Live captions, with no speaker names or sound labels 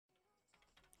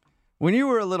When you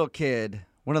were a little kid,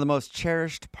 one of the most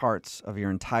cherished parts of your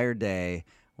entire day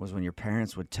was when your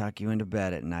parents would tuck you into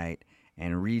bed at night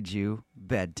and read you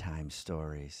bedtime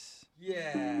stories.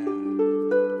 Yeah.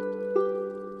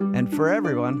 And for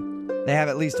everyone, they have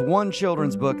at least one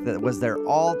children's book that was their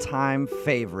all-time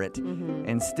favorite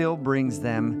and still brings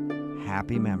them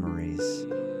happy memories.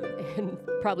 And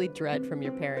probably dread from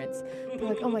your parents. They're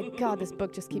like, oh my God, this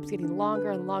book just keeps getting longer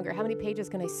and longer. How many pages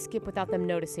can I skip without them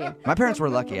noticing? My parents were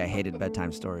lucky I hated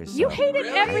bedtime stories. You so hated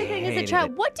Really? everything I as a hated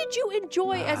child. it. What did you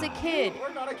enjoy as a kid?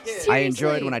 We're not a kid. Seriously. I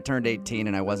enjoyed when I turned 18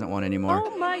 and I wasn't one anymore.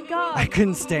 Oh my God. I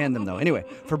couldn't stand them, though. Anyway,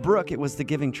 for Brooke, it was The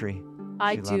Giving Tree.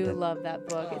 I She loved do it. love that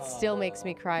book. It still makes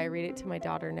me cry. I read it to my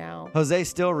daughter now. Jose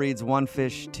still reads One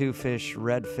Fish, Two Fish,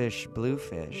 Red Fish, Blue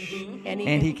Fish. And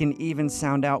And he can even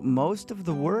sound out most of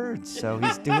the words, so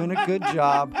he's doing a good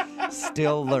job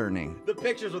still learning. The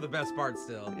pictures were the best part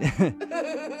still.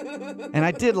 And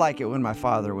I did like it when my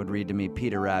father would read to me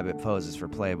Peter Rabbit Poses for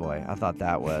Playboy. I thought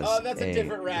that was Oh, that's a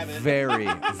different rabbit. very,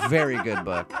 very good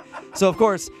book. So, of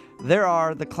course, there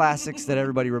are the classics that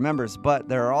everybody remembers, but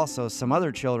there are also some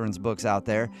other children's books out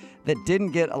there that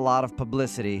didn't get a lot of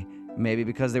publicity, maybe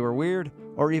because they were weird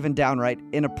or even downright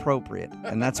inappropriate.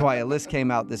 And that's why a list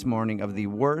came out this morning of the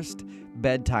worst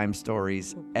bedtime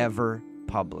stories ever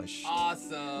published.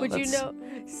 Awesome. Would you Let's- know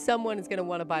someone is going to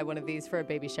want to buy one of these for a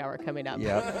baby shower coming up?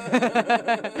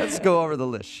 Yep. Let's go over the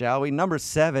list, shall we? Number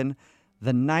 7,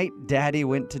 The Night Daddy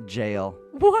Went to Jail.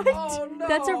 What? Oh, no.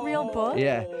 That's a real book?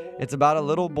 Yeah, it's about a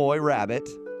little boy rabbit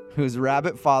whose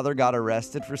rabbit father got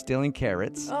arrested for stealing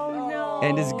carrots Oh no.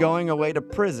 and is going away to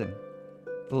prison.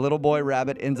 The little boy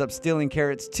rabbit ends up stealing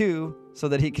carrots too so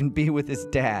that he can be with his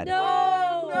dad. No.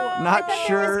 Not I thought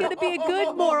sure. there was going to be a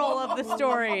good moral of the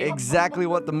story. Exactly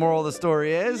what the moral of the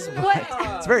story is, but What?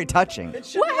 it's very touching. It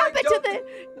should What be like, happened to don't-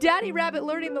 the daddy rabbit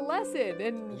learning the lesson?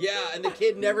 And Yeah, and the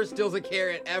kid never steals a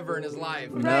carrot ever in his life.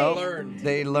 No, He learned.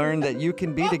 they learn that you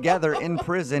can be together in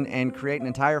prison and create an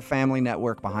entire family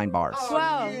network behind bars.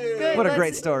 wow, yeah. good. What a Let's-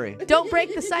 great story. Don't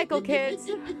break the cycle, kids.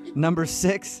 Number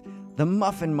 6, The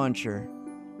Muffin Muncher.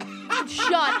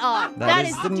 Shut up. That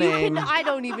is the name I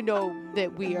don't even know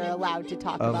that we are allowed to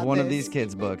talk about Of one of this. these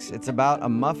kids' books. It's about a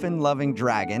muffin-loving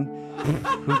dragon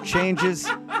who changes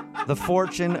the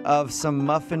fortune of some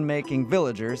muffin-making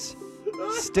villagers.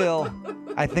 Still,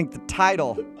 I think the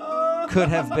title could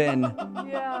have been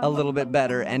Yeah. a little bit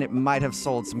better, and it might have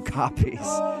sold some copies.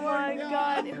 Oh my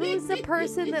God. Who's the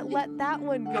person that let that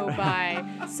one go by?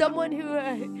 Someone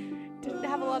who didn't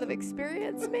have a lot of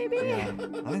experience, maybe? Yeah,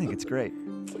 I think it's great.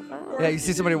 Oh. Yeah, you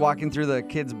see somebody walking through the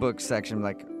kids' book section,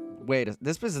 like, wait,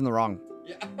 this is in the wrong.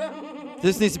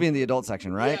 This needs to be in the adult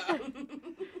section, right?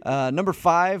 Number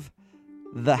 5,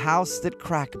 The House That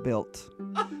Crack Built.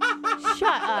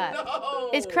 Shut up. No.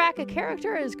 Is Crack a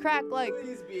character or is Crack like...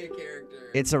 Please be a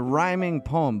character. It's a rhyming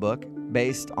poem book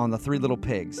based on the 3 little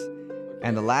pigs.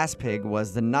 And the last pig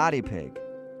was the naughty pig,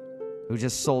 who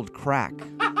just sold crack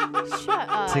Shut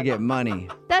up. to get money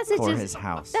That's a for just... his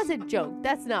house. That's a joke.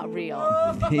 That's not real.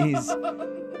 These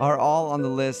are all on the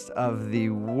list of the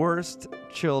worst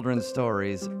children's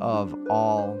stories of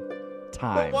all But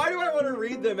time. why do I want to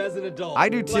read them as an adult? I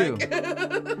do too. Like,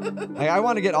 Like, I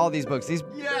want to get all these books.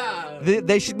 yeah.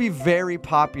 They should be very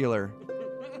popular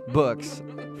books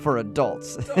for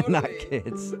adults, not Totally.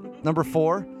 kids. Number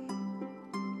 4,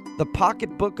 The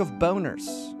Pocketbook of Boners.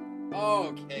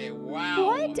 Okay, wow.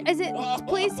 What? Is it...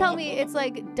 Please tell me it's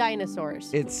like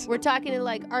dinosaurs. It's We're talking to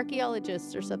like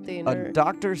archaeologists or something. a or...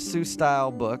 Dr. Seuss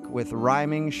style book with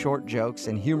rhyming short jokes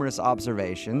and humorous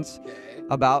observations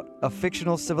about a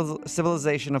fictional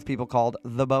civilization of people called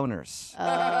the Boners.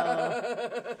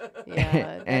 Yeah,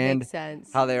 that And makes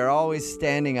sense. How they are always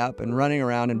standing up and running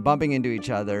around and bumping into each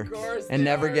other course and they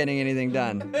never are. getting anything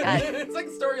done. It's like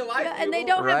the story of life. Yeah, and they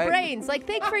people. don't Right? have brains. Like,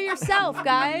 think for yourself,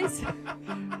 guys.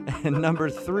 And number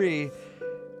 3,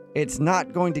 it's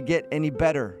not going to get any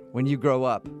better when you grow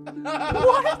up.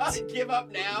 What? Give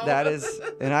up now. That is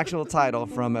an actual title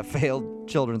from a failed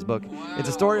children's book. It's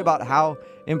a story about how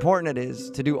important it is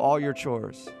to do all your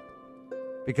chores.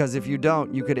 Because if you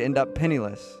don't, you could end up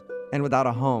penniless and without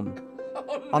a home.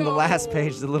 On the last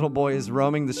page, the little boy is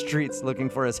roaming the streets looking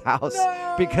for his house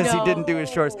because he didn't do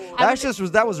his chores.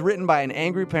 That was written by an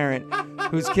angry parent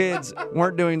whose kids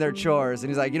weren't doing their chores, and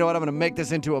he's like, you know what? I'm gonna make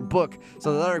this into a book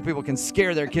so that other people can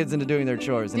scare their kids into doing their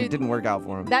chores, and it Dude, didn't work out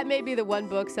for him. That may be the one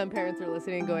book some parents are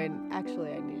listening going,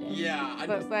 actually, I need it. Yeah.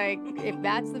 But, like, if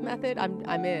that's the method,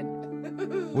 I'm in.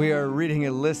 We are reading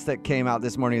a list that came out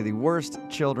this morning of the worst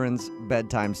children's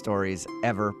bedtime stories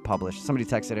ever published. Somebody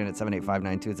texted in at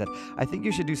 78592 and said, I think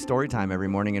you should do story time every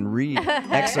morning and read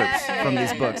excerpts from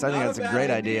these books. I think that's a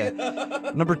great idea.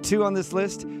 Number 2 on this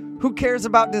list, who cares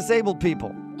about disabled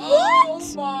people? Oh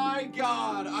my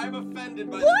God! I'm offended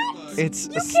by this book.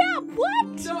 It's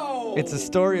What? No. It's a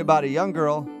story about a young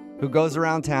girl who goes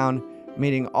around town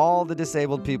meeting all the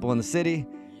disabled people in the city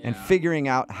and figuring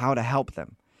out how to help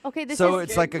them. Okay, this So is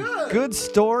it's like a good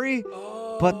story,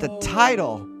 but the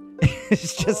title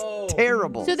is just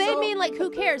terrible. So they mean like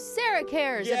who cares? Sarah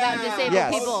cares about disabled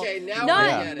Yes. people. Okay, now not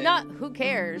I get it. not who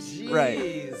cares. Right.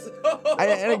 Jeez.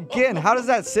 And again, how does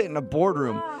that sit in a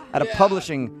boardroom at a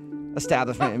publishing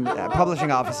establishment, a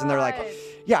publishing office, and they're like,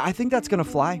 yeah, I think that's going to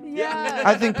fly. Yeah.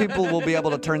 I think people will be able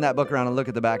to turn that book around and look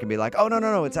at the back and be like, oh,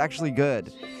 no, it's actually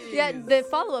good. Yeah, the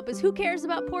follow-up is who cares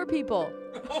about poor people?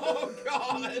 Oh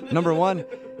God. Number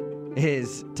 1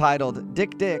 is titled,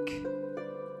 Dick,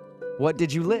 What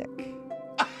Did You Lick?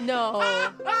 No.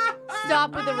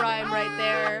 Stop with the rhyme right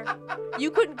there.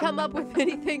 You couldn't come up with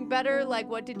anything better, like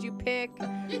what did you pick?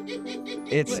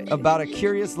 It's about a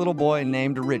curious little boy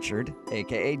named Richard,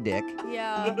 a.k.a. Dick,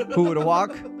 Yeah. who would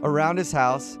walk around his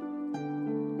house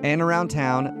and around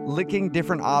town licking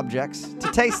different objects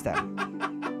to taste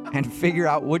them and figure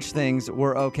out which things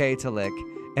were okay to lick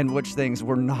and which things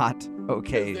were not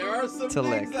okay There are some to things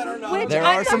lick. that are not. Which There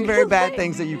I are some very bad like.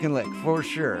 things that you can lick, for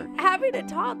sure. Having a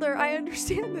toddler, I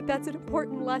understand that that's an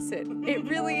important lesson. It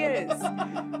really is.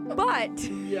 But,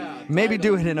 Yeah. Maybe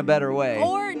do it in a better way.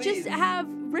 or just have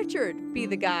Richard be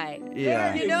the guy.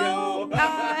 Yeah. You know?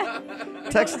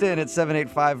 Text in at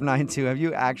 78592. Have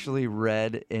you actually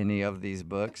read any of these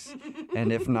books?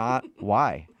 And if not,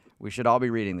 why? We should all be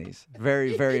reading these.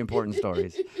 Very, very important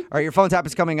stories. All right, your phone tap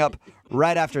is coming up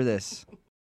right after this.